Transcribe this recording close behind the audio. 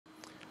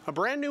A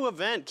brand new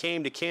event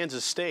came to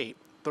Kansas State.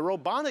 The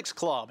Robotics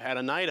Club had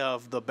a night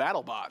of the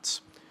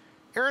BattleBots.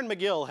 Aaron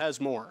McGill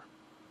has more.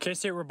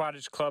 K-State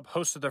Robotics Club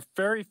hosted their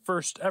very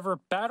first ever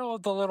Battle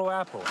of the Little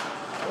Apple.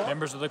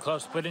 Members of the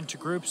club split into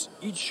groups,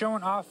 each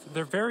showing off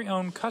their very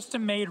own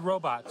custom-made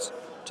robots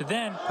to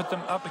then put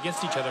them up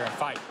against each other and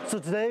fight. So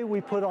today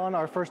we put on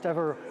our first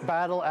ever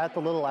Battle at the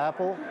Little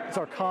Apple. It's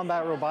our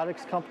combat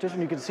robotics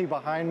competition. You can see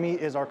behind me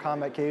is our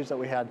combat cage that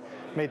we had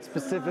made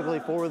specifically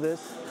for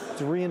this.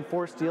 It's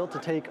reinforced steel to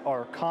take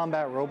our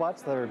combat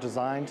robots that are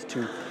designed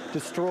to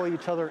destroy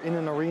each other in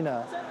an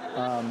arena.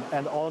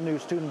 And all new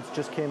students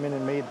just came in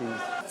and made these.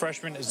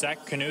 Freshman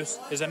Zach Canus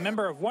is a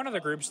member of one of the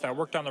groups that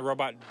worked on the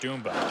robot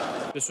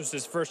Doomba. This was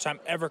his first time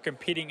ever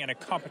competing in a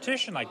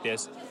competition like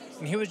this,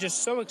 and he was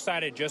just so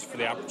excited just for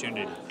the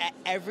opportunity.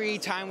 Every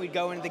time we'd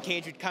go into the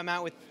cage, we'd come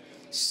out with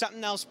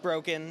something else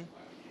broken,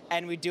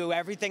 and we'd do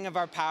everything of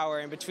our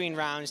power in between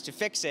rounds to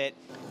fix it,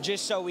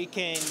 just so we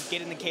can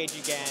get in the cage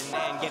again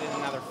and get in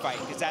another fight.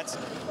 Because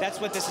that's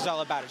what this is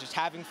all about, is just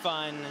having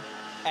fun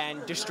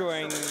and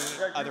destroying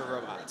other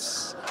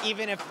robots,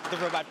 even if the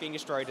robot being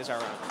destroyed is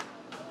our own.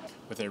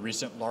 With a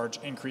recent large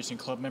increase in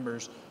club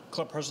members,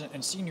 club president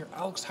and senior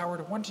Alex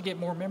Howard wanted to get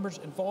more members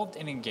involved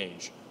and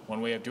engaged.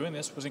 One way of doing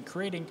this was in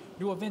creating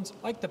new events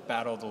like the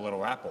Battle of the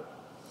Little Apple.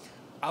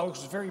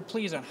 Alex was very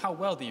pleased on how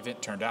well the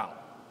event turned out.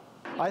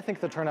 I think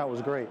the turnout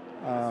was great.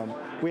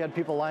 We had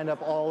people lined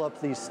up all up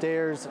these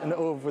stairs and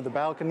over the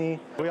balcony.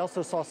 We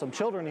also saw some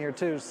children here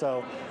too,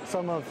 so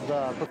some of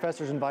the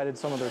professors invited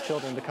some of their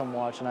children to come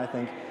watch, and I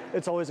think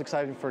it's always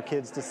exciting for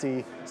kids to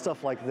see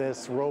stuff like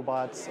this,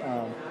 robots,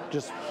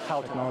 just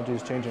how technology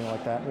is changing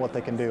like that and what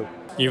they can do.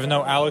 Even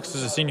though Alex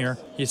is a senior,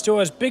 he still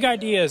has big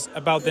ideas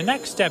about the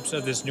next steps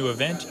of this new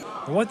event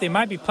and what they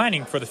might be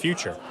planning for the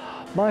future.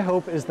 My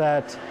hope is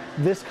that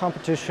this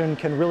competition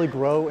can really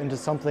grow into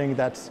something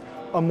that's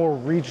a more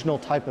regional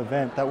type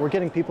event, that we're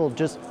getting people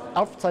just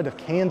outside of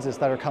Kansas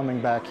that are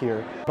coming back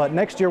here. But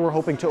next year we're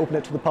hoping to open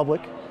it to the public,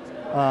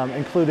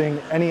 including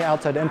any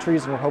outside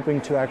entries, and we're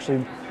hoping to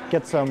actually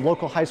get some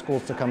local high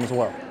schools to come as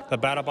well. The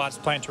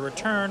BattleBots plan to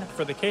return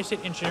for the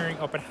K-State Engineering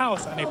Open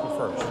House on April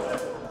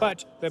 1st,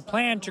 but they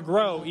plan to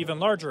grow even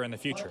larger in the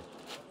future.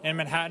 In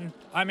Manhattan,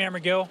 I'm Aaron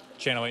McGill,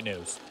 Channel 8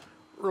 News.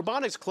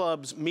 Robotics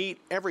clubs meet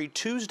every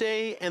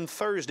Tuesday and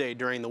Thursday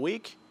during the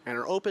week and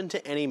are open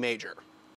to any major.